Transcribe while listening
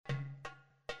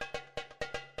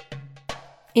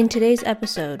In today's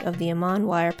episode of the Amman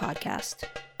Wire podcast.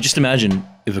 Just imagine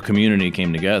if a community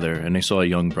came together and they saw a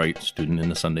young, bright student in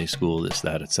the Sunday school, this,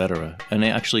 that, etc., and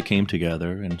they actually came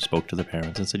together and spoke to the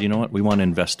parents and said, you know what, we want to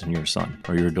invest in your son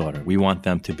or your daughter. We want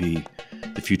them to be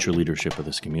the future leadership of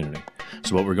this community.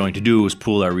 So what we're going to do is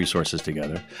pool our resources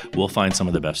together. We'll find some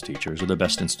of the best teachers or the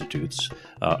best institutes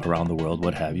around the world,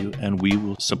 what have you, and we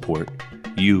will support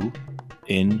you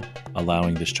in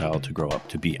allowing this child to grow up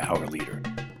to be our leader.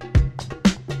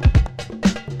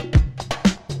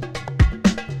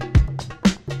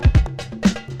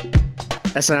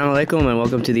 Assalamu alaikum and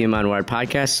welcome to the Amman Wire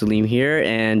podcast. Salim here,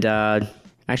 and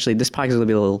actually this podcast will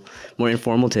be a little more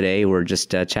informal today. We're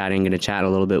just going to chat a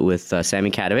little bit with Sami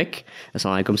Katovic.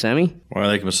 Assalamu alaikum, Sami. Wa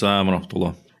alaikum assalam wa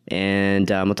rahmatullah. And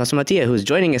Mutassim Atiyah, who's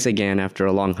joining us again after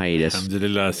a long hiatus.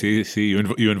 Alhamdulillah. See,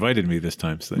 you invited me this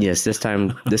time. So. Yes, this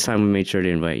time we made sure to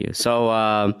invite you.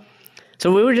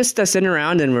 So we were just sitting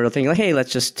around and we were thinking, like, hey,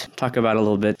 let's just talk about a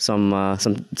little bit some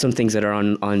things that are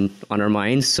on our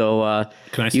minds. So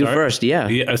can I start? You first, yeah.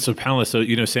 So panelists,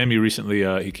 so Sami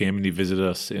recently he came and he visited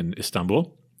us in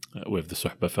Istanbul with the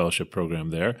Suhbah Fellowship program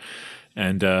there,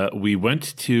 and we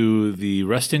went to the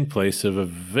resting place of a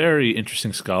very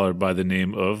interesting scholar by the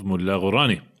name of Mullah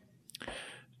Ghorani.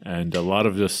 And a lot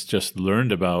of us just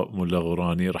learned about Mullah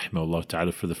Ghorani, rahimahullah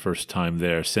ta'ala, for the first time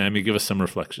there. Sami, give us some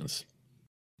reflections.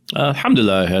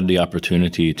 Alhamdulillah, I had the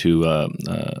opportunity to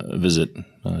visit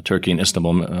Turkey and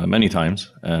Istanbul many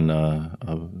times, and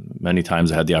many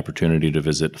times I had the opportunity to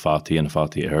visit Fatih and the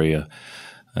Fatih area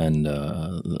and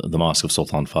the Mosque of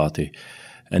Sultan Fatih.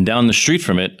 And down the street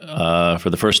from it, for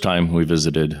the first time, we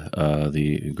visited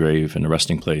the grave and the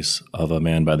resting place of a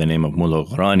man by the name of Mullah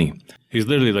Ghorani. He's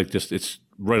literally it's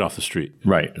right off the street.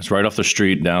 Right. It's right off the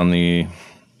street down the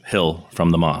hill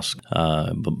from the mosque,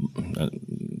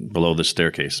 below the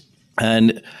staircase.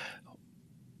 And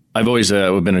I've always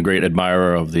been a great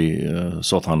admirer of the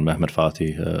Sultan Mehmed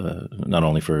Fatih, not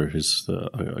only for his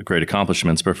great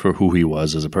accomplishments, but for who he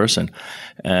was as a person.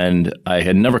 And I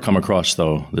had never come across,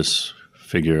 though, this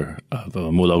figure of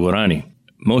Mullah Ghorani.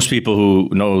 Most people who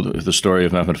know the story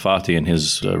of Mehmed Fatih and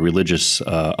his religious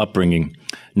upbringing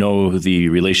know the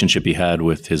relationship he had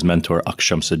with his mentor, Aqsh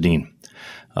Shamsuddin,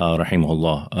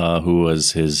 rahimahullah, who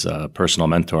was his personal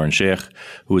mentor and sheikh,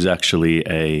 who was actually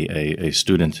a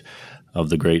student of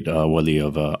the great wali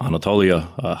of Anatolia,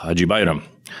 Haji Bayram.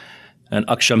 And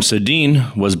Aqsh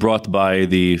Shamsuddin was brought by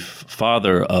the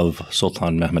father of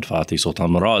Sultan Mehmed Fatih,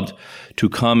 Sultan Murad, to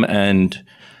come and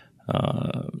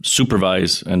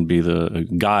supervise and be the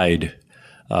guide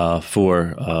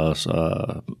for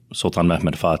Sultan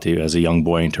Mehmed Fatih as a young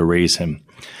boy and to raise him.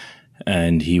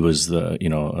 And he was the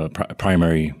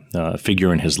primary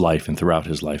figure in his life and throughout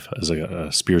his life as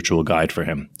a spiritual guide for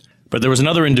him. But there was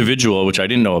another individual which I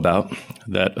didn't know about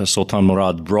that Sultan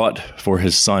Murad brought for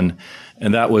his son,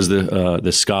 and that was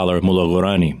the scholar Mullah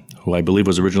Ghorani, who I believe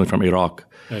was originally from Iraq,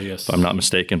 yes, if I'm not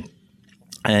mistaken.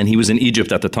 And he was in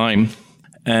Egypt at the time,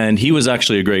 and he was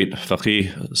actually a great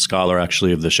faqih scholar,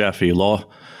 actually of the Shafi'i law.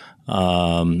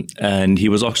 And he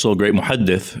was also a great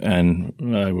muhaddith,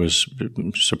 and I was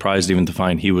surprised even to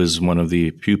find he was one of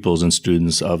the pupils and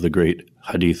students of the great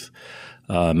hadith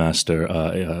master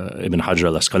Ibn Hajar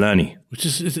al-Asqalani. Which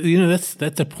is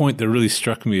that's a point that really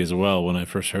struck me as well when I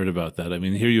first heard about that. I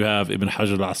mean, here you have Ibn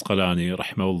Hajar al-Asqalani,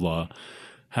 rahimahullah,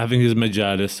 having his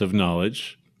majalis of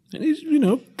knowledge, and he's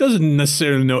doesn't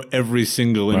necessarily know every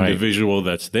single individual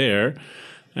that's there.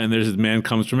 And there's a man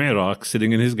comes from Iraq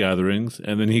sitting in his gatherings,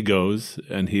 and then he goes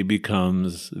and he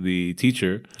becomes the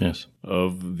teacher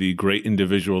of the great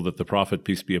individual that the Prophet,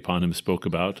 peace be upon him, spoke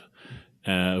about,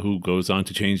 who goes on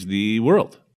to change the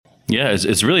world. Yeah,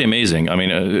 it's really amazing. I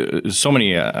mean, so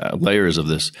many layers of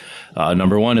this.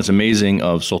 Number one, it's amazing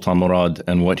of Sultan Murad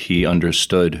and what he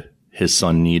understood his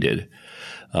son needed,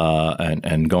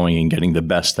 and going and getting the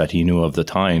best that he knew of the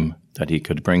time that he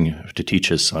could bring to teach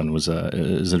his son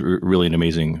is really an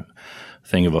amazing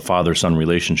thing of a father-son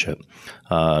relationship.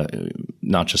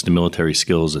 Not just the military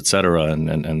skills, et cetera,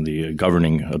 and the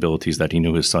governing abilities that he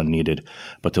knew his son needed,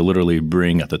 but to literally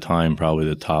bring at the time probably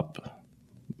the top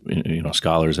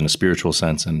scholars in a spiritual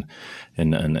sense and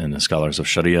the scholars of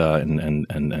Sharia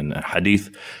and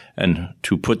Hadith, and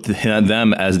to put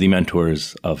them as the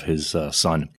mentors of his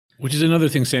son. Which is another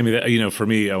thing, Sami, that, for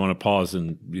me, I want to pause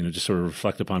and, just sort of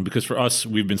reflect upon, because for us,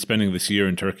 we've been spending this year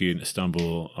in Turkey, in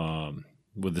Istanbul,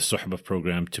 with the Suhbah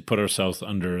program to put ourselves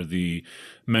under the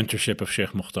mentorship of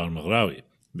Sheikh Mukhtar Maghrawi.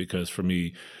 Because for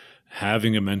me,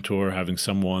 having a mentor, having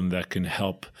someone that can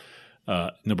help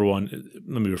number one,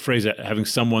 let me rephrase that, having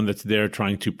someone that's there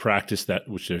trying to practice that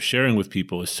which they're sharing with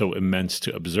people is so immense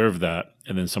to observe that,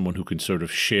 and then someone who can sort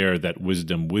of share that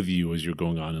wisdom with you as you're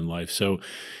going on in life. So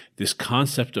this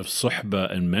concept of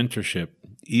suhbah and mentorship,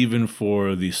 even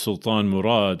for the Sultan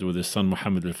Murad with his son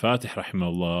Muhammad al-Fatih,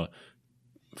 rahimahullah,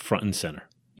 front and center.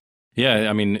 Yeah,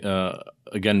 I mean,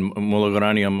 again, Mullah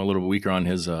Ghorani, I'm a little weaker on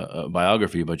his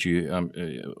biography, but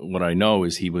what I know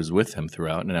is he was with him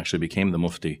throughout and actually became the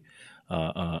mufti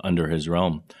under his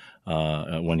realm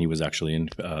when he was actually in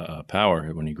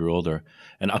power, when he grew older.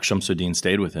 And Akshamsuddin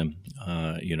stayed with him,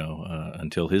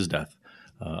 until his death,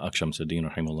 Akshamsuddin,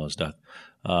 rahimahullah's death.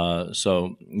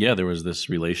 So, yeah, there was this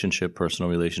relationship, personal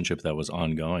relationship that was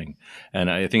ongoing. And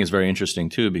I think it's very interesting,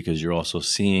 too, because you're also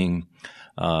seeing,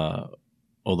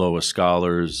 although a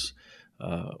scholar's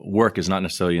work is not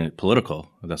necessarily political,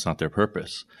 that's not their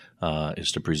purpose,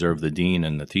 is to preserve the deen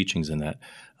and the teachings in that,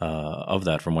 of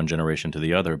that from one generation to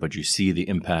the other, but you see the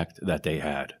impact that they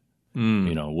had.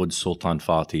 Would Sultan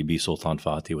Fatih be Sultan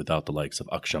Fatih without the likes of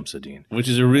Akshamsuddin? Which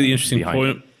is a really interesting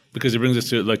point, because it brings us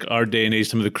to like our day and age.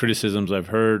 Some of the criticisms I've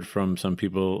heard from some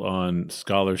people on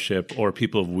scholarship or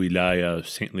people of wilaya,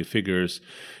 saintly figures,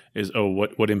 is,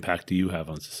 what impact do you have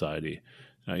on society?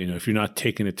 If you're not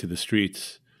taking it to the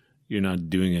streets, you're not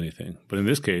doing anything. But in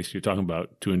this case, you're talking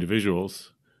about two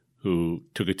individuals who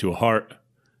took it to a heart,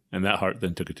 and that heart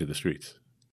then took it to the streets.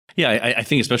 Yeah, I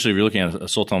think especially if you're looking at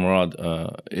Sultan Murad,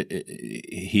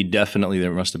 he definitely,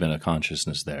 there must have been a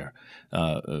consciousness there,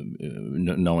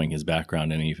 knowing his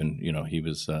background, and even, he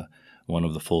was one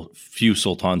of the few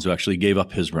sultans who actually gave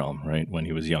up his realm, right, when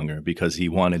he was younger, because he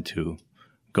wanted to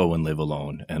go and live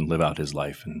alone and live out his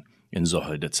life in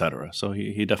Zuhud, etc. So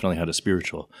he definitely had a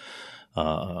spiritual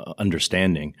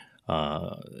understanding,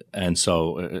 and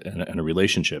a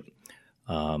relationship.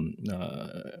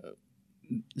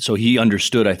 So he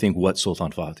understood, I think, what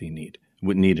Sultan Fatih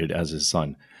needed as his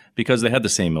son, because they had the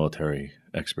same military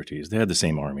expertise, they had the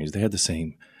same armies, they had the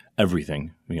same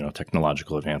everything,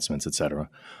 technological advancements, etc.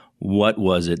 What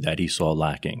was it that he saw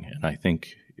lacking? And I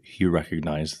think he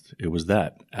recognized it was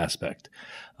that aspect,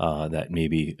 that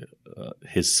maybe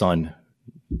his son,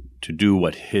 to do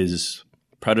what his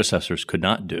predecessors could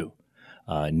not do,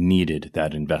 needed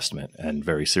that investment, and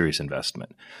very serious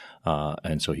investment.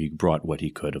 And so he brought what he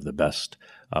could of the best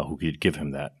who could give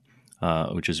him that,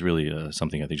 which is really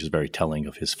something I think is very telling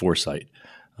of his foresight,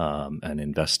 and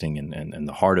investing in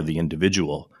the heart of the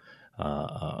individual,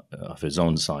 of his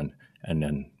own son. And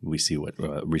then we see what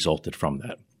resulted from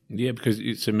that. Yeah, because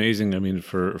it's amazing. I mean,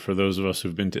 for those of us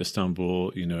who've been to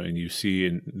Istanbul, and you see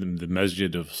in the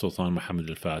masjid of Sultan Muhammad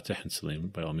al-Fatih and Salim,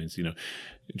 by all means,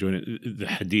 join the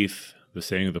hadith, the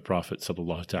saying of the Prophet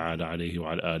sallallahu ta'ala alayhi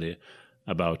wa alayhi,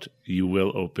 about you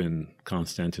will open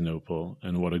Constantinople,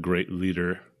 and what a great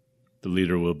leader the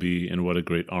leader will be, and what a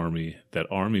great army that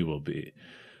army will be.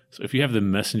 So if you have the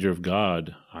messenger of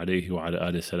God, alayhi wa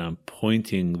alayhi salam,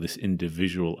 pointing this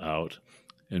individual out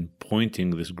and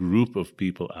pointing this group of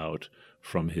people out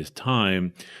from his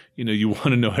time, you want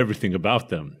to know everything about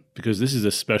them, because this is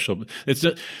a special. It's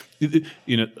not,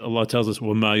 Allah tells us,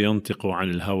 وَمَا يَنْتِقُ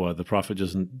عَنِ الْهَوَى. The Prophet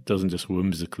doesn't just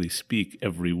whimsically speak.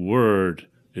 Every word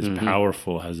is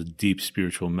powerful, has a deep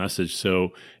spiritual message.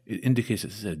 So it indicates that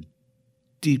this is a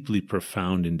deeply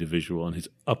profound individual, and his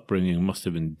upbringing must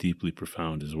have been deeply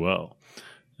profound as well.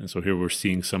 And so here we're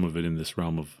seeing some of it in this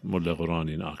realm of Mullah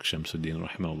Ghorani and Akshamsuddin,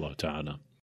 rahimahullah ta'ala.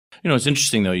 It's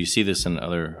interesting, though. You see this in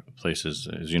other places.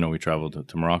 As you know, we traveled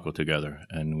to Morocco together,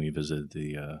 and we visited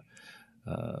the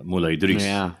Mullah Idris.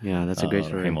 Yeah, that's a great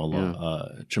story.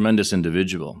 Tremendous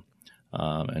individual,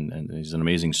 and he's an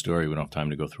amazing story. We don't have time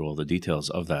to go through all the details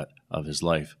of his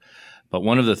life. But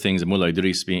one of the things, Mullah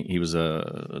Idris, he was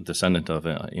a descendant of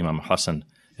Imam Hassan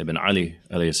ibn Ali,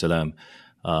 alayhi salam,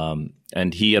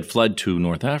 and he had fled to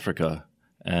North Africa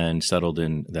and settled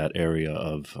in that area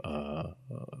of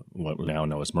what we now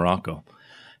know as Morocco.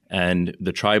 And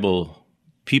the tribal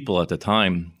people at the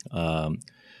time,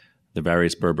 the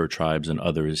various Berber tribes and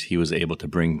others, he was able to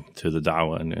bring to the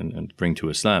da'wah and bring to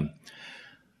Islam.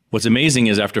 What's amazing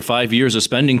is after 5 years of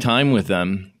spending time with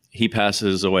them, he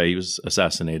passes away. He was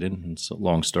assassinated. It's a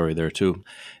long story there too.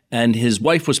 And his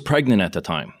wife was pregnant at the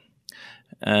time.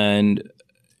 And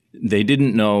they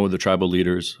didn't know, the tribal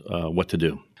leaders, what to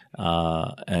do.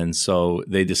 And so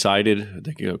they decided,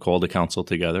 they called a council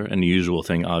together, and the usual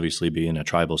thing, obviously, being a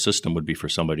tribal system, would be for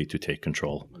somebody to take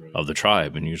control of the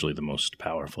tribe, and usually the most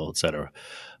powerful, et cetera,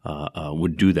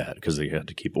 would do that because they had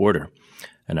to keep order,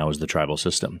 and that was the tribal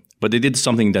system. But they did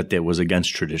something that was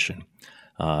against tradition,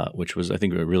 which was, I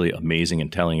think, really amazing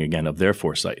and telling, again, of their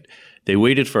foresight. They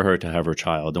waited for her to have her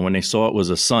child, and when they saw it was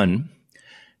a son,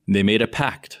 they made a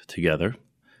pact together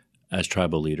as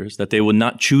tribal leaders that they would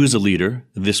not choose a leader.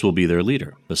 This will be their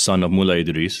leader, the son of Mullah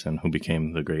Idris, and who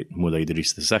became the great Mullah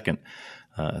Idris II,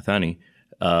 Thani.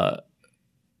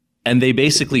 And they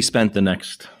basically spent the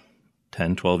next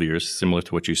 10, 12 years, similar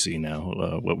to what you see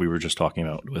now, what we were just talking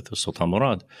about with Sultan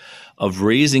Murad, of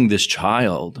raising this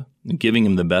child and giving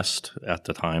him the best at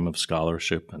the time of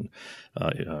scholarship and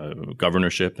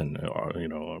governorship and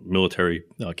military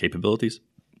capabilities.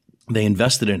 They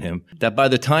invested in him, that by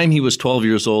the time he was 12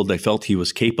 years old, they felt he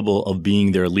was capable of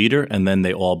being their leader, and then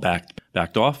they all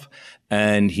backed off,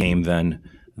 and he became then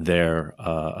their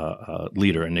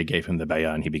leader, and they gave him the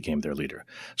bay'ah, and he became their leader.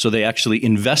 So they actually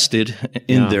invested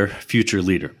in their future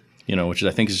leader, which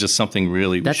I think is just something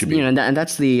really we should be. And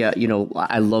that's the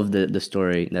I love the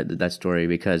story that story,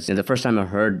 because the first time I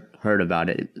heard about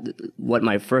it, what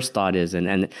my first thought is,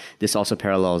 and this also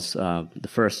parallels the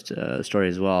first story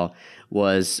as well,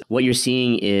 was what you're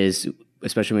seeing is,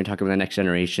 especially when you're talking about the next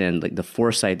generation, like the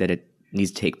foresight that it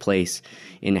needs to take place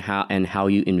in how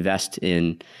you invest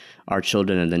in our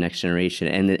children and the next generation,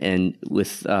 and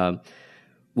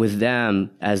with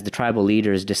them as the tribal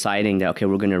leaders deciding that, okay,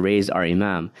 we're going to raise our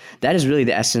imam. That is really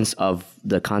the essence of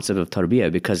the concept of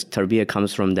tarbiyah, because tarbiyah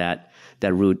comes from that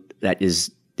root that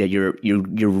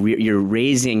you're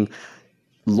raising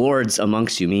lords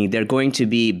amongst you, meaning they're going to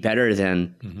be better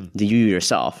than you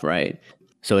yourself, right?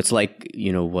 So it's like,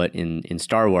 what in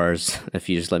Star Wars, if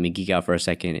you just let me geek out for a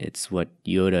second, it's what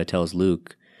Yoda tells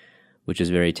Luke, which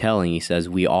is very telling. He says,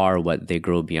 we are what they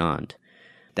grow beyond.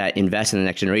 That invest in the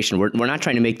next generation. We're not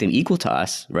trying to make them equal to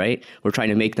us, right? We're trying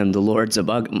to make them the lords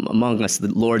among us, the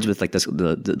lords with like the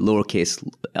lowercase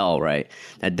l, right?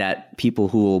 That people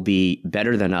who will be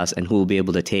better than us and who will be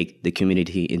able to take the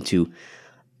community into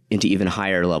even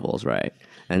higher levels, right?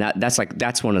 And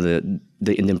that's one of the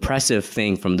impressive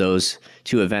thing from those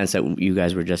two events that you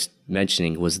guys were just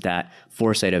mentioning, was that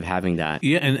foresight of having that.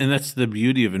 Yeah, and that's the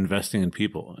beauty of investing in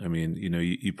people. I mean,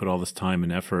 you put all this time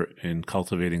and effort in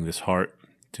cultivating this heart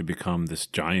to become this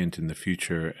giant in the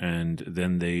future, and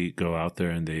then they go out there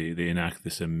and they enact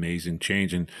this amazing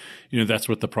change. And that's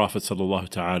what the Prophet sallallahu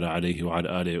ta'ala alayhi wa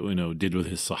alihi did with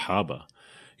his Sahaba.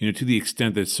 To the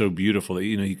extent that it's so beautiful that,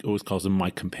 he always calls them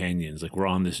my companions. Like, we're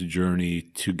on this journey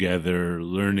together,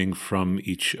 learning from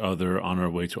each other on our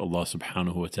way to Allah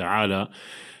subhanahu wa ta'ala.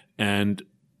 And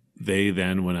they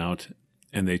then went out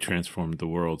and they transformed the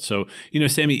world. So,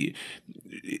 Sami,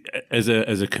 as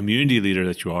a community leader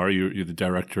that you are, you're the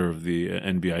director of the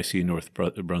NBIC North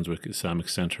Brunswick Islamic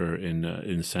Center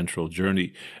in Central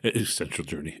New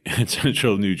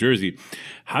Jersey.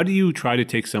 How do you try to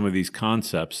take some of these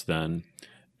concepts then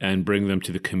and bring them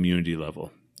to the community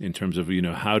level in terms of,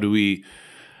 how do we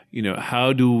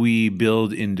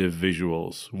build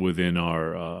individuals within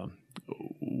our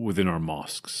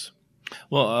mosques?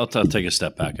 Well, I'll take a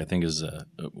step back. I think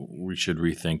we should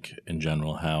rethink in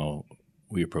general how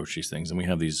we approach these things, and we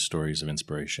have these stories of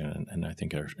inspiration, and I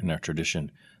think in our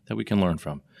tradition that we can learn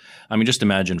from. I mean, just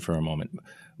imagine for a moment,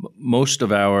 most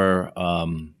of our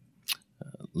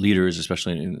leaders,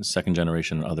 especially in second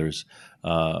generation and others,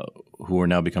 who are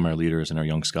now become our leaders and our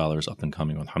young scholars up and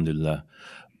coming, alhamdulillah,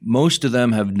 most of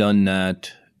them have done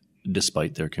that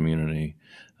despite their community,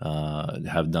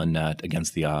 have done that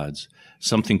against the odds.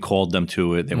 Something called them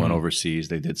to it. They went overseas.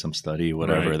 They did some study,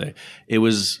 whatever. Right. It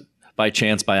was by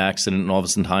chance, by accident, and all of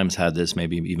us sometimes had this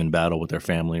maybe even battle with their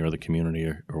family or the community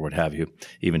or what have you,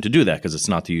 even to do that, because it's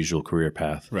not the usual career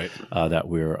path that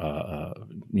we're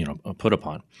put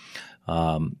upon.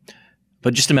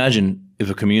 But just imagine if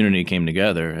a community came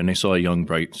together and they saw a young,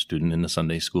 bright student in the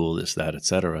Sunday school, this, that, et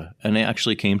cetera, and they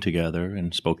actually came together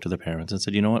and spoke to the parents and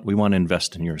said, you know what, we want to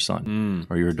invest in your son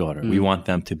or your daughter. We want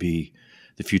them to be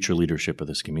the future leadership of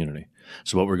this community.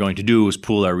 So what we're going to do is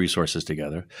pool our resources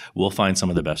together. We'll find some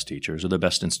of the best teachers or the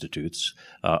best institutes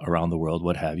around the world,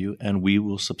 what have you, and we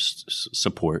will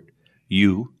support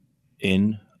you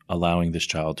in allowing this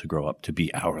child to grow up to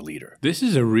be our leader. This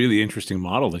is a really interesting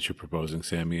model that you're proposing,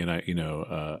 Sami. And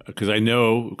because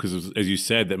as you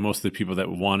said, that most of the people that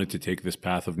wanted to take this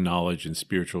path of knowledge and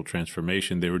spiritual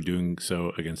transformation, they were doing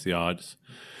so against the odds.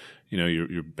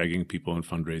 You're begging people in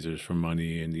fundraisers for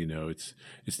money, and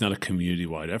it's not a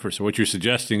community-wide effort. So what you're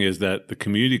suggesting is that the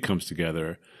community comes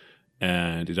together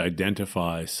and it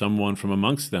identifies someone from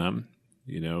amongst them,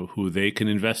 who they can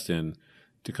invest in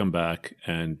to come back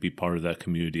and be part of that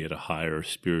community at a higher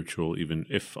spiritual, even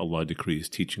if Allah decrees,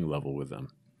 teaching level with them.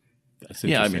 That's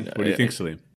interesting. What do you think,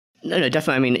 Salim? No,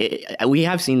 definitely.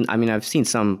 I've seen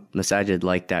some masajid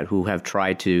like that who have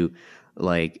tried to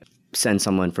send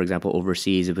someone, for example,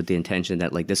 overseas with the intention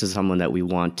that this is someone that we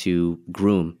want to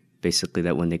groom basically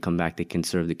that when they come back, they can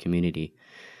serve the community.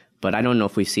 But I don't know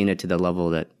if we've seen it to the level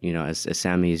that, as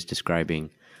Sami is describing,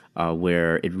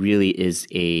 where it really is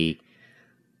a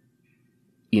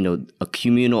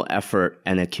communal effort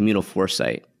and a communal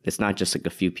foresight. It's not just like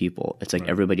a few people. It's like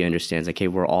everybody understands, like, hey,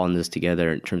 we're all in this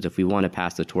together in terms of if we want to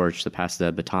pass the torch, to pass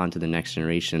the baton to the next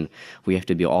generation, we have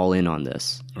to be all in on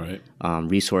this. Right.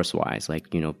 Resource-wise,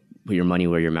 like, put your money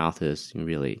where your mouth is,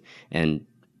 really, and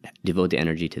devote the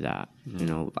energy to that. I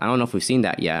don't know if we've seen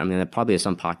that yet. I mean, there probably are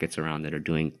some pockets around that are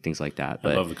doing things like that.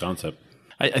 But I love the concept.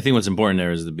 I think what's important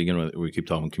there is the beginning with we keep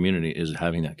talking community is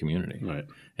having that community. Right.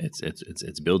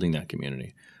 It's building that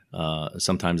community.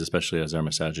 Sometimes, especially as our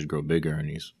masajid grow bigger and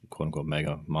these quote unquote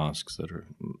mega mosques that are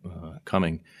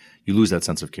coming, you lose that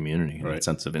sense of community, and that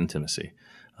sense of intimacy.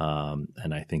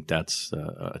 And I think that's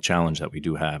a challenge that we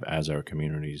do have as our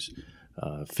communities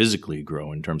physically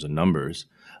grow in terms of numbers.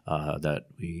 That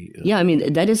we yeah, I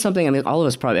mean, that is something. I mean, all of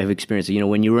us probably have experienced it.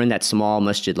 When you were in that small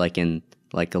masjid, like in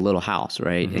like a little house,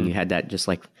 right? And you had that just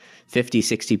like 50,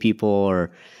 60 people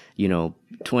or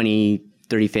 20,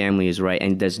 30 families, right?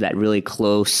 And there's that really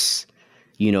close,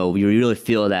 you really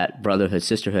feel that brotherhood,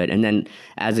 sisterhood. And then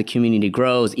as the community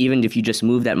grows, even if you just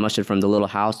move that masjid from the little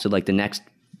house to like the next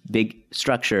big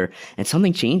structure, and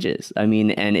something changes. I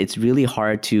mean, and it's really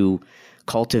hard to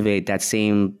cultivate that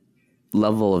same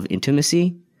level of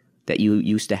intimacy that you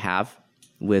used to have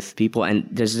with people. And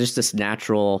there's just this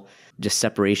natural just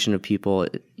separation of people,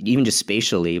 even just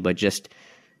spatially, but just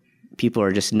people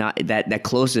are just not that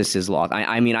closeness is lost.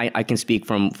 I mean, I can speak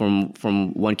from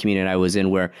one community I was in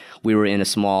where we were in a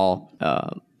small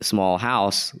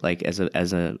house, like as a,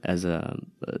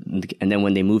 and then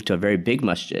when they moved to a very big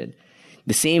masjid,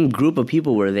 the same group of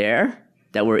people were there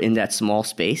that were in that small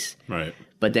space. Right.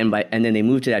 But then then they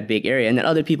moved to that big area, and then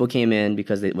other people came in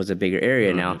because it was a bigger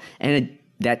area now, and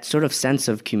that sort of sense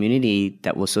of community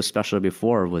that was so special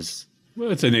before was. Well,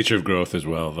 it's a nature of growth as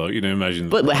well, though. Imagine.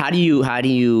 But how do you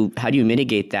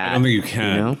mitigate that? I don't think you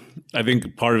can. I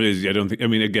think part of it is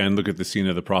again, look at the scene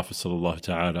of the Prophet sallallahu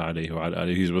ta'ala alayhi wa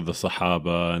alayhi. He's with the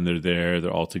Sahaba, and they're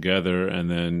all together,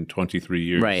 and then 23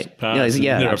 years pass.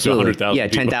 Yeah, they're absolutely. Up to 100,000 yeah,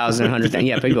 10,000, 100,000.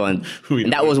 Yeah, people, and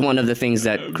that was one of the things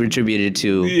that contributed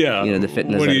to the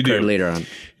fitness that occurred later on.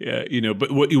 Yeah,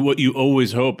 but what you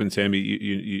always hope, and Sami,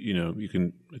 you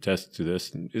can attest to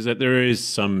this, is that there is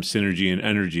some synergy and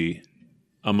energy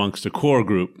amongst a core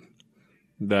group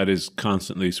that is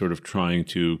constantly sort of trying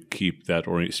to keep that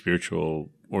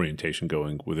spiritual orientation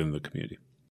going within the community.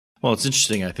 Well, it's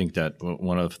interesting. I think that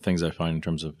one of the things I find in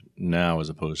terms of now as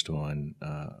opposed to when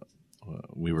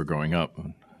we were growing up,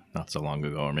 not so long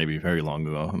ago, or maybe very long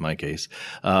ago in my case,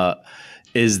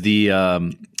 is the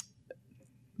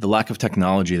lack of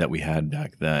technology that we had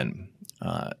back then.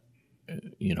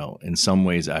 In some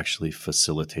ways actually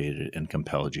facilitated and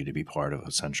compelled you to be part of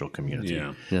a central community.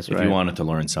 Yeah, that's if right. you wanted to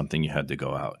learn something, you had to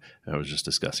go out. I was just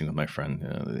discussing with my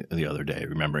friend the other day,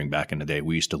 remembering back in the day,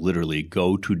 we used to literally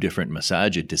go to different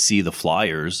masajid to see the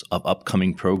flyers of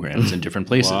upcoming programs in different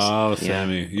places. Wow,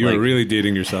 Sami, you are really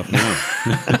dating yourself now.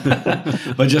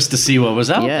 But just to see what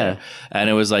was out Yeah. there. And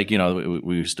it was like,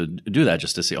 we used to do that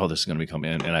just to see, this is going to be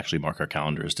coming in, and actually mark our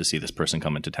calendars to see this person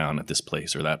come into town at this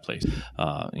place or that place.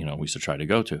 We used to try to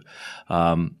go to.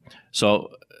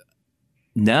 So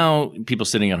now people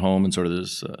sitting at home and sort of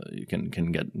this, you can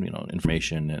get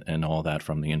information and all that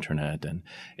from the internet, and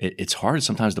it's hard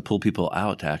sometimes to pull people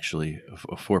out to actually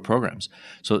for programs.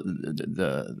 So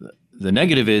the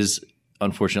negative is,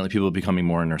 unfortunately, people are becoming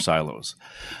more in their silos.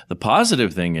 The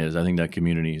positive thing is, I think that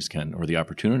communities can, or the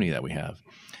opportunity that we have,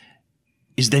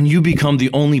 is then you become the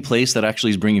only place that actually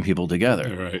is bringing people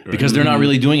together. Right. Because they're not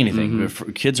really doing anything.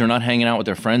 Kids are not hanging out with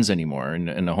their friends anymore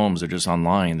in the homes. They're just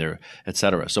online, et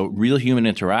cetera. So real human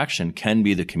interaction can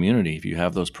be the community if you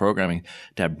have those programming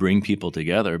that bring people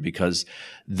together, because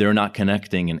they're not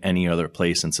connecting in any other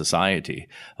place in society.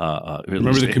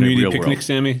 Remember the community picnic,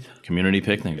 Sami? Community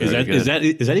picnic. Is that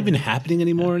even happening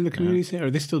anymore in the community? Sam?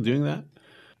 Are they still doing that?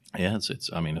 Yeah, it's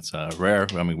rare.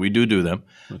 I mean, we do them,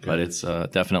 but it's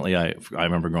definitely. I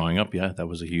remember growing up. Yeah, that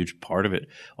was a huge part of it.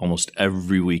 Almost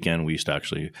every weekend, we used to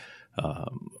actually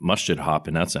masjid hop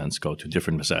in that sense, go to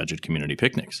different masajid community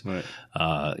picnics. Right.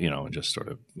 And just sort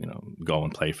of go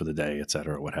and play for the day, et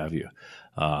cetera, what have you.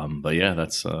 But yeah,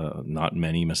 that's not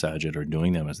many masajid are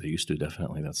doing them as they used to.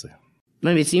 Definitely, that's the. I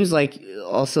mean, it seems like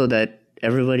also that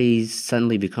everybody's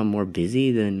suddenly become more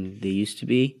busy than they used to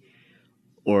be.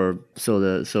 We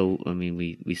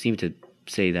seem to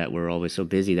say that we're always so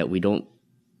busy that we don't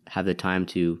have the time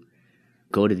to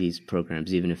go to these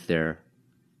programs, even if they're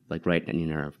like right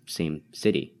in our same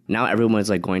city. Now everyone's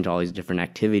like going to all these different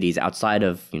activities outside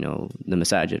of, you know, the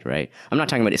masajid, right? I'm not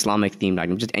talking about Islamic themed,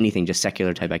 like just anything, just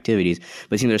secular type activities.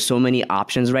 But it seems there's so many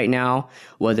options right now,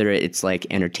 whether it's like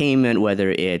entertainment,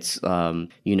 whether it's,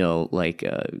 you know, like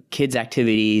kids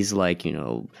activities, like, you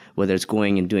know, whether it's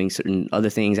going and doing certain other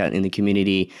things out in the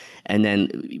community. And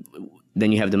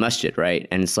then you have the masjid, right?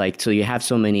 And it's like, so you have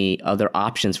so many other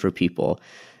options for people.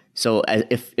 So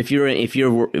if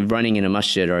you're running in a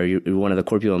masjid or you're one of the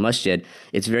core people in a masjid,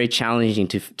 it's very challenging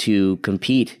to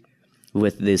compete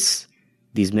with these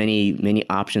many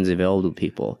options available to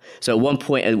people. So at one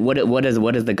point, what is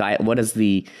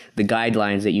the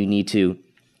guidelines that you need to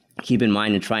keep in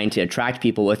mind in trying to attract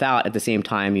people without at the same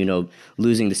time, you know,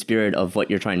 losing the spirit of what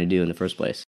you're trying to do in the first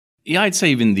place? Yeah, I'd say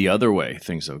even the other way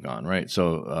things have gone, right?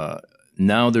 So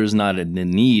now there's not a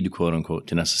need, quote unquote,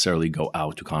 to necessarily go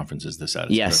out to conferences this out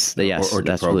or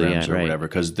to programs or whatever,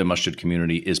 because the masjid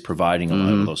community is providing a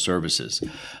lot of those services.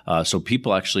 So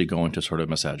people actually go into sort of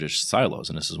masajid silos,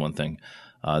 and this is one thing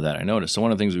that I noticed. So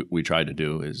one of the things we try to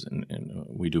do is, and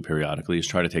we do periodically, is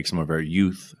try to take some of our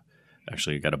youth,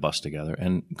 actually get a bus together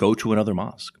and go to another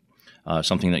mosque.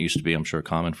 Something that used to be, I'm sure,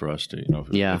 common for us to, you know,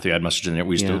 if they had masjid in there,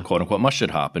 we used to, quote unquote, masjid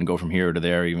hop and go from here to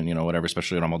there, even, you know, whatever,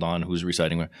 especially in Ramadan, who's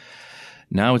reciting where.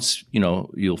 Now it's, you know,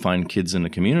 you'll find kids in the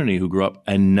community who grew up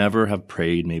and never have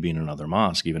prayed maybe in another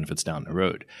mosque, even if it's down the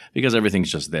road, because everything's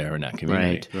just there in that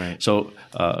community. Right. So,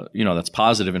 you know, that's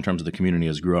positive in terms of the community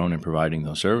has grown in providing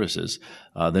those services.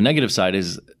 The negative side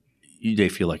is they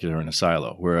feel like they're in a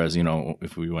silo. Whereas, you know,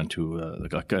 if we went to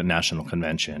like a national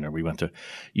convention or we went to,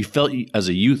 you felt as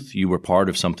a youth you were part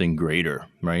of something greater,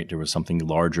 right? There was something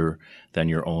larger than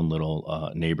your own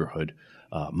little neighborhood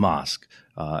mosque.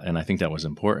 And I think that was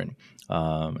important.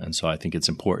 And so I think it's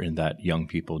important that young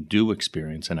people do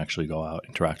experience and actually go out,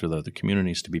 interact with other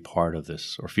communities to be part of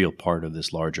this or feel part of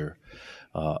this larger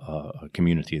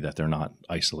community that they're not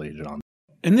isolated on.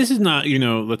 And this is not, you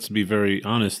know, let's be very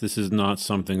honest, this is not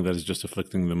something that is just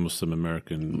afflicting the Muslim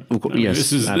American.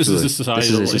 Yes, this is a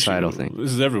societal issue. Thing.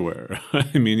 This is everywhere.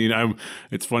 I mean, you know,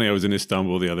 it's funny. I was in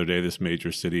Istanbul the other day, this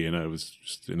major city, and I was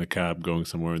just in a cab going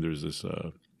somewhere, and there was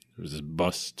this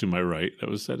bus to my right that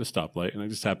was at a stoplight, and I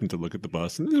just happened to look at the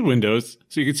bus, and there's windows,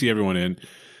 so you could see everyone in.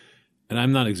 And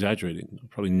I'm not exaggerating.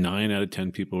 Probably 9 out of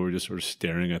 10 people were just sort of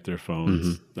staring at their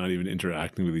phones, not even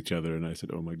interacting with each other. And I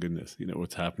said, "Oh my goodness, you know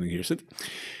what's happening here?" So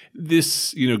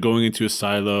this, you know, going into a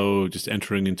silo, just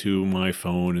entering into my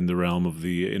phone in the realm of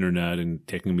the internet and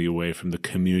taking me away from the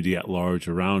community at large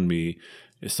around me,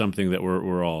 is something that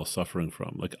we're all suffering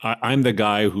from. Like I'm the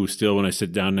guy who still, when I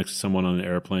sit down next to someone on an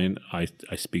airplane, I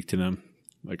speak to them.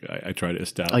 Like I try to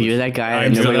establish. Oh, you're that guy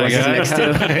that nobody wants to sit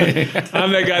next to.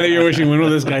 I'm that guy that you're wishing. When will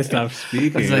this guy stop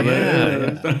speaking?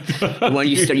 When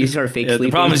you start fake sleeping. The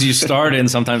problem is you start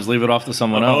and sometimes leave it off to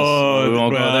someone else. Oh, we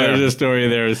won't go there. There's a story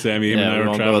there, Sammy. Him and I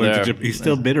were traveling to Japan. He's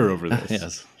still bitter over this.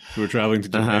 Yes. We were traveling to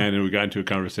Japan and we got into a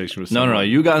conversation with someone. No.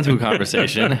 You got into a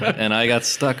conversation and I got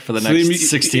stuck for the next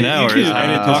 16 hours. I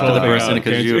didn't talk to the person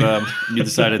because you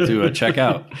decided to check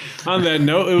out. On that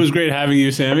note, it was great having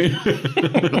you, Sammy.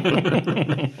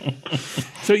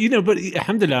 So, you know, but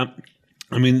alhamdulillah,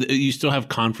 I mean, you still have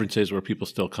conferences where people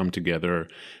still come together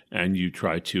and you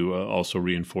try to also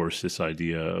reinforce this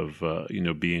idea of, you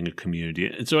know, being a community.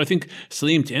 And so I think,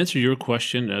 Salim, to answer your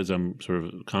question as I'm sort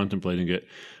of contemplating it,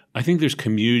 I think there's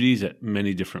communities at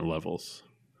many different levels,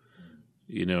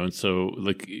 you know, and so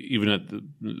like even at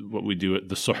what we do at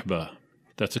the Suhbah,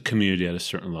 that's a community at a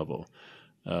certain level.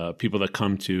 People that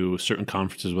come to certain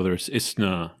conferences, whether it's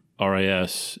ISNA,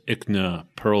 RIS, ICNA,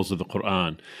 Pearls of the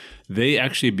Quran, they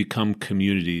actually become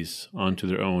communities onto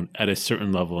their own at a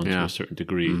certain level and to a certain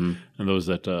degree. And those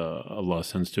that Allah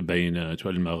sends to Bayna, to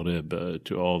Al-Maghrib,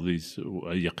 to all these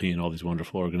Yaqeen, all these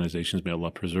wonderful organizations, may Allah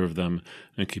preserve them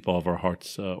and keep all of our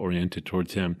hearts oriented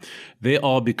towards Him. They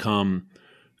all become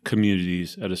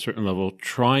communities at a certain level,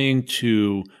 trying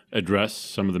to address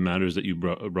some of the matters that you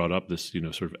brought up, this, you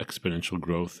know, sort of exponential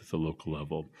growth at the local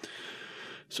level.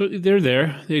 So they're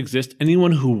there, they exist.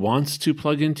 Anyone who wants to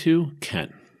plug into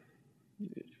can.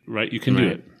 Right, you can do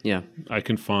it. Yeah, I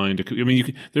can find. I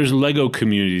mean, there's Lego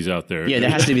communities out there. Yeah, there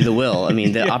has to be the will. I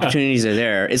mean, the opportunities are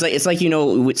there. It's like you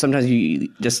know, sometimes you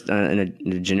just in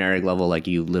a generic level, like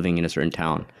you living in a certain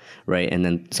town, right? And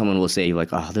then someone will say like,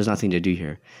 "Oh, there's nothing to do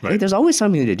here." Right. Like, there's always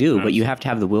something to do, but you have to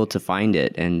have the will to find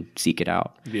it and seek it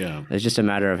out. Yeah, it's just a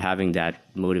matter of having that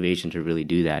motivation to really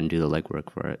do that and do the legwork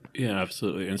for it. Yeah,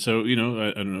 absolutely. And so, you know,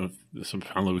 I don't know if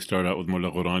subhanAllah, we start out with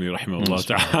Mullah Ghorani, rahimahullah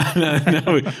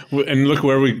ta'ala. And look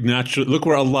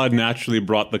where Allah naturally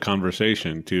brought the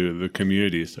conversation to the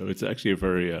community. So it's actually a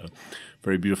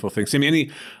very beautiful thing. Sami,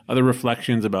 any other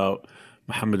reflections about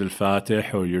Muhammad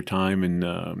al-Fatih or your time in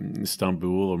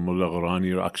Istanbul or Mullah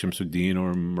Ghorani or Akh Shamsuddin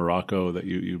or Morocco that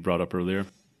you brought up earlier?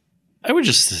 I would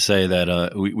just say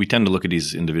that we tend to look at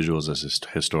these individuals as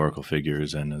historical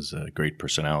figures and as great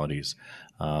personalities,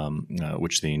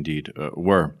 which they indeed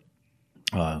were,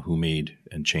 who made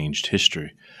and changed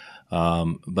history.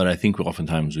 But I think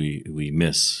oftentimes we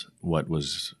miss what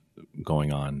was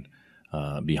going on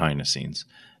behind the scenes.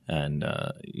 And,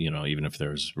 even if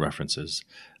there's references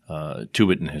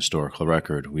to it in the historical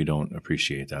record, we don't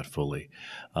appreciate that fully.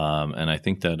 And I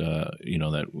think that,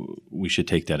 that we should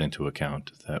take that into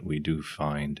account, that we do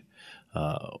find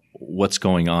what's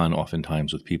going on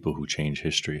oftentimes with people who change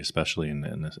history, especially in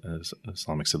the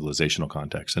Islamic civilizational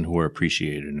context, and who are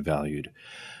appreciated and valued.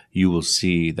 You will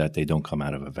see that they don't come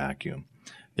out of a vacuum.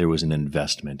 There was an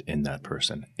investment in that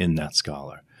person, in that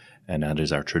scholar, and that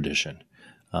is our tradition.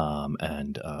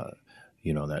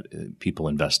 That people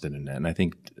invested in that. And I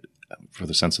think for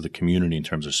the sense of the community in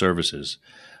terms of services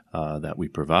that we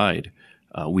provide,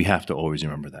 we have to always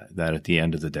remember that at the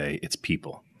end of the day, it's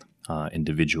people.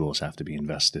 Individuals have to be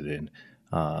invested in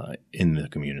the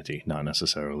community, not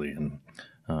necessarily in,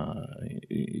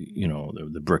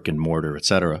 the brick and mortar, et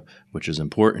cetera, which is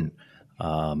important,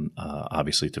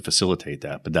 obviously, to facilitate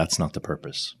that. But that's not the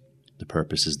purpose. The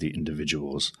purpose is the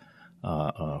individuals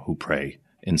who pray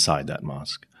inside that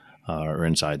mosque or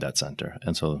inside that center.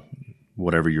 And so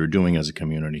whatever you're doing as a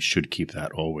community should keep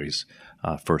that always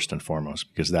first and foremost,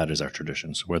 because that is our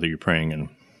tradition. So whether you're praying in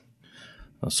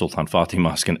Sultan Fatih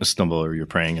Mosque in Istanbul or you're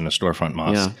praying in a storefront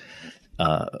mosque,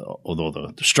 although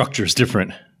the structure is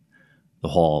different, the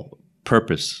whole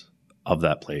purpose of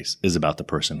that place is about the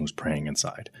person who's praying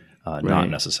inside, not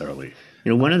necessarily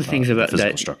one of the things about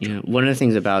physical that structure. One of the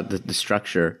things about the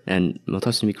structure, and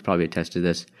Mu'tasim, you could probably attest to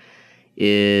this,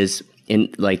 is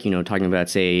in talking about,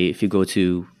 say, if you go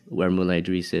to where Mullah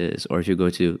Idris is, or if you go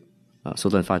to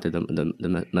Sultan Fatih,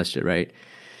 the masjid, right?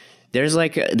 There's a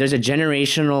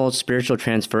generational spiritual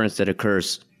transference that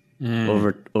occurs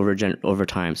over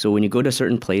time. So when you go to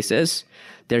certain places,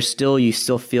 you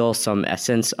still feel some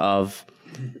essence of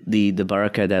the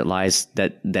barakah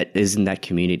that is in that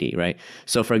community, right?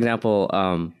 So for example,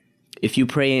 if you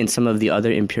pray in some of the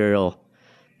other imperial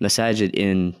masajid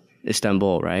in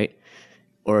Istanbul, right?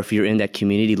 Or if you're in that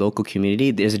local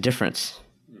community, there's a difference,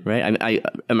 right?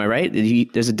 Am I right?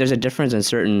 There's a difference in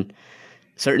certain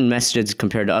masjids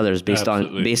compared to others based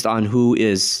on who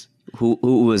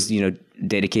was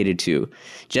dedicated to.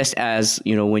 Just as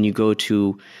when you go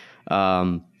to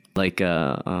Maqam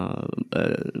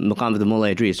of the Mullah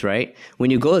Idris, right?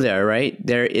 When you go there, right,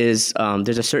 there's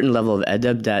a certain level of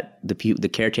adab that the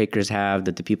caretakers have,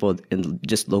 that the people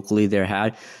just locally there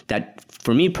had, that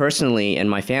for me personally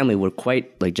and my family were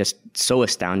quite just so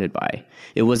astounded by.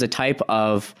 It was a type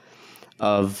of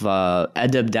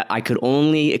adab that I could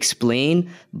only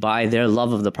explain by their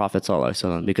love of the Prophet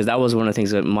ﷺ, because that was one of the things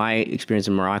that my experience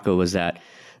in Morocco was, that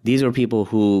these were people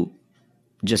who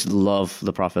just love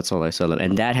the Prophet ﷺ,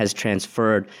 and that has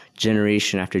transferred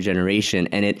generation after generation.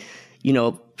 And it,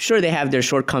 sure, they have their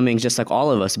shortcomings just like all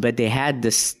of us, but they had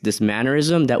this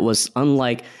mannerism that was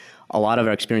unlike a lot of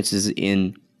our experiences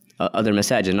in other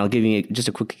masajid. And I'll give you just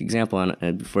a quick example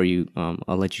before I'll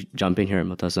let you jump in here,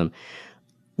 Mu'tasim.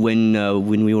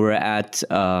 When we were at,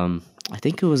 I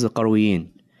think it was the Qarwiyin,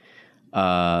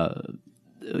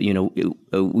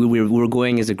 we were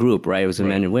going as a group, right? It was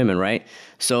men and women, right?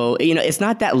 So, it's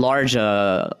not that large,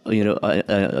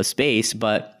 a space,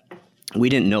 but we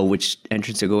didn't know which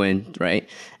entrance to go in, right?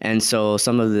 And so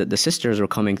some of the sisters were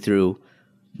coming through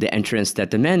the entrance that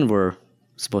the men were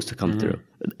supposed to come through.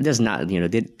 There's not, they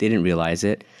didn't realize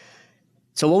it.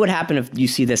 So what would happen if you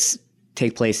see this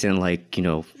take place in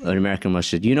an American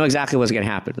masjid? You know exactly what's going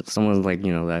to happen. Someone's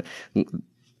that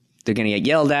they're going to get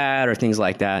yelled at or things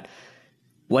like that.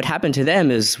 What happened to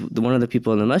them is one of the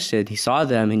people in the masjid, he saw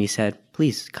them and he said,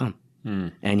 please come.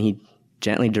 And he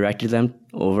gently directed them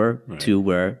over to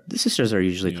where the sisters are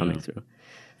usually coming through.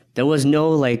 There was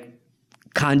no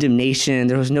condemnation.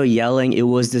 There was no yelling. It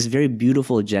was this very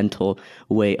beautiful, gentle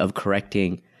way of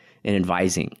correcting and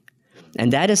advising.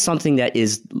 And that is something that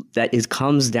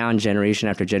comes down generation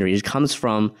after generation. It comes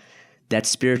from that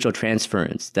spiritual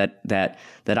transference that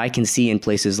I can see in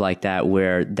places like that,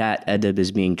 where that adab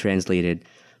is being translated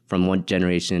from one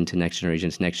generation to next generation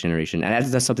to next generation. And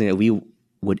that's something that we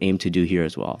would aim to do here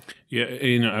as well. Yeah,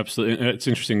 absolutely. It's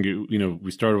interesting.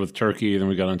 We started with Turkey, then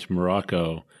we got onto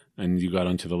Morocco, and you got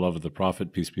onto the love of the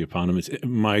Prophet, peace be upon him. It's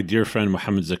my dear friend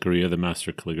Muhammad Zakaria, the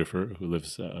master calligrapher who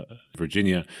lives in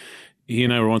Virginia. he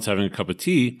and I were once having a cup of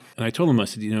tea, and I told him, I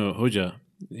said, Hoja,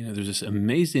 there's this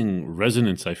amazing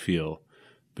resonance I feel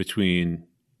between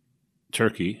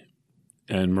Turkey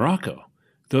and Morocco,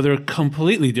 though they're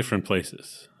completely different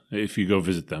places. If you go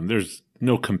visit them, there's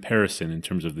no comparison in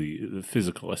terms of the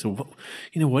physical. I said,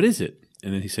 what is it?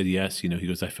 And then he said, yes, he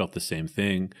goes, I felt the same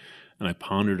thing. And I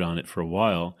pondered on it for a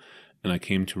while, and I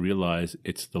came to realize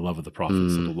it's the love of the Prophet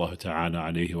sallallahu ta'ala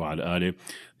alayhi wa ala alihi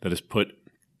that has put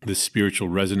the spiritual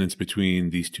resonance between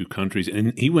these two countries.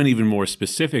 And he went even more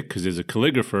specific because as a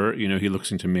calligrapher, he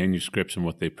looks into manuscripts and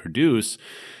what they produce.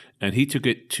 And he took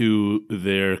it to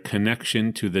their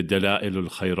connection to the Dala'ilul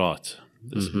Khairat,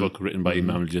 this book written by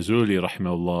Imam al-Jazuli,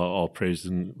 rahimahullah, all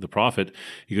praising the Prophet.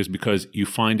 He goes, because you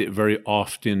find it very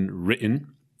often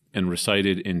written and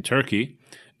recited in Turkey,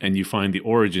 and you find the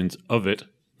origins of it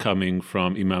coming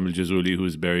from Imam al-Jazuli, who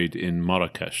is buried in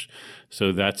Marrakesh.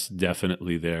 So that's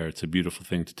definitely there. It's a beautiful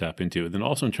thing to tap into. And then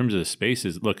also in terms of the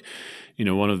spaces, look,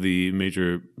 one of the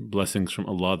major blessings from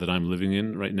Allah that I'm living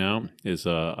in right now is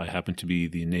I happen to be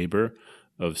the neighbor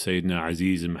of Sayyidina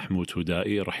Aziz Mahmoud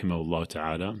Hudai, rahimahullah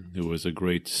ta'ala, who was a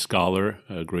great scholar,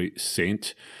 a great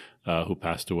saint, who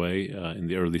passed away in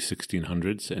the early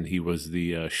 1600s. And he was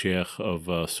the sheikh of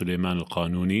Sulaiman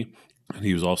al-Qanuni. And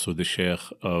he was also the sheikh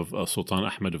of Sultan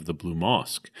Ahmed of the Blue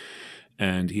Mosque.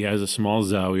 And he has a small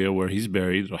zawiyah where he's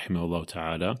buried, rahimahullah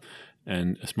ta'ala,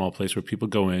 and a small place where people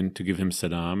go in to give him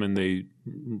salam, and they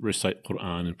recite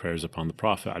Quran and prayers upon the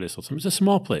Prophet, alayhi salatu wasalam. It's a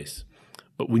small place.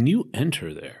 But when you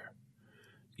enter there,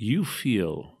 you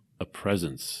feel a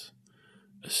presence,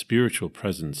 a spiritual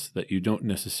presence that you don't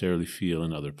necessarily feel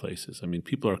in other places. I mean,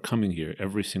 people are coming here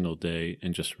every single day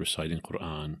and just reciting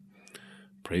Quran,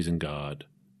 praising God,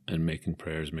 and making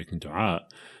prayers, making dua.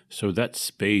 So that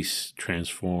space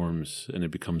transforms and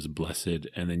it becomes blessed,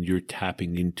 and then you're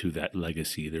tapping into that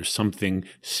legacy. There's something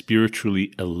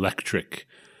spiritually electric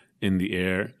in the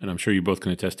air, and I'm sure you both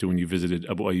can attest to when you visited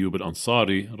Abu Ayyub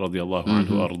al-Ansari, radiallahu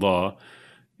anhu ardah,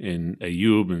 in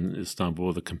Ayyub in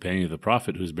Istanbul, the companion of the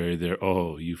Prophet who's buried there.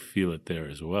 Oh, you feel it there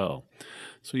as well.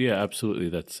 So yeah, absolutely,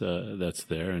 that's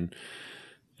there.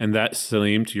 And that,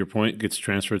 Salim, to your point, gets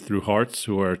transferred through hearts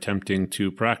who are attempting to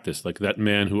practice. Like that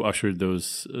man who ushered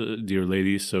those dear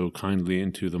ladies so kindly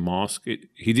into the mosque.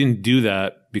 He didn't do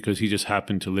that because he just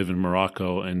happened to live in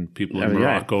Morocco and people in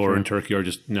Morocco or in Turkey are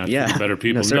just naturally better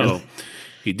people. No,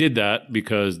 he did that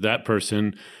because that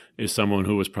person is someone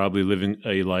who was probably living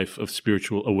a life of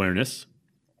spiritual awareness,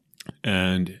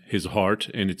 and his heart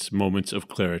in its moments of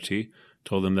clarity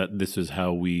told him that this is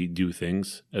how we do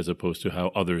things as opposed to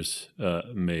how others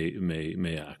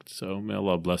may act. So may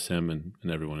Allah bless him and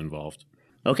everyone involved.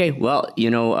 Okay, well,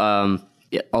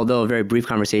 although a very brief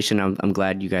conversation, I'm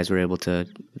glad you guys were able to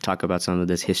talk about some of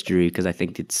this history, because I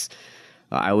think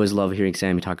I always love hearing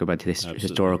Sammy talk about this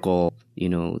historical,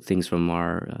 things from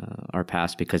our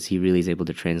past, because he really is able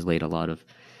to translate a lot of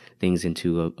things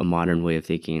into a modern way of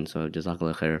thinking. So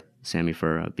Jazakallah khair, Sammy,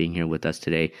 for being here with us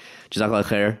today. Jazakallah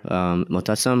khair,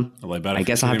 Mu'tasim. I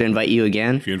guess I'll have to invite you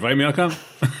again. If you invite me, I'll come.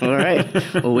 All right.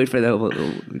 We'll wait for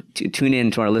tune in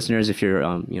to our listeners. If you're,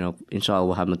 inshallah,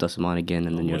 we'll have Mu'tasim on again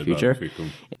in the near future.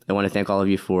 I want to thank all of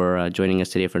you for joining us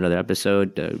today for another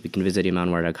episode. You can visit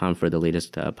imanwire.com for the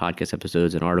latest podcast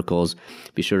episodes and articles.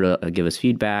 Be sure to give us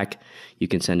feedback. You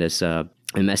can send us a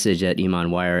message at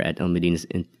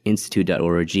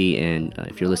imanwire@almadinainstitute.org. And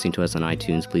if you're listening to us on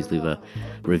iTunes, please leave a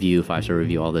review, 5-star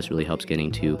review. All this really helps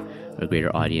getting to a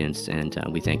greater audience. And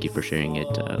we thank you for sharing it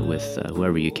with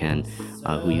whoever you can,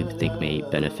 who you think may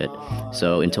benefit.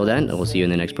 So until then, we'll see you in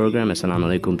the next program. Assalamu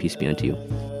alaikum. Peace be unto you.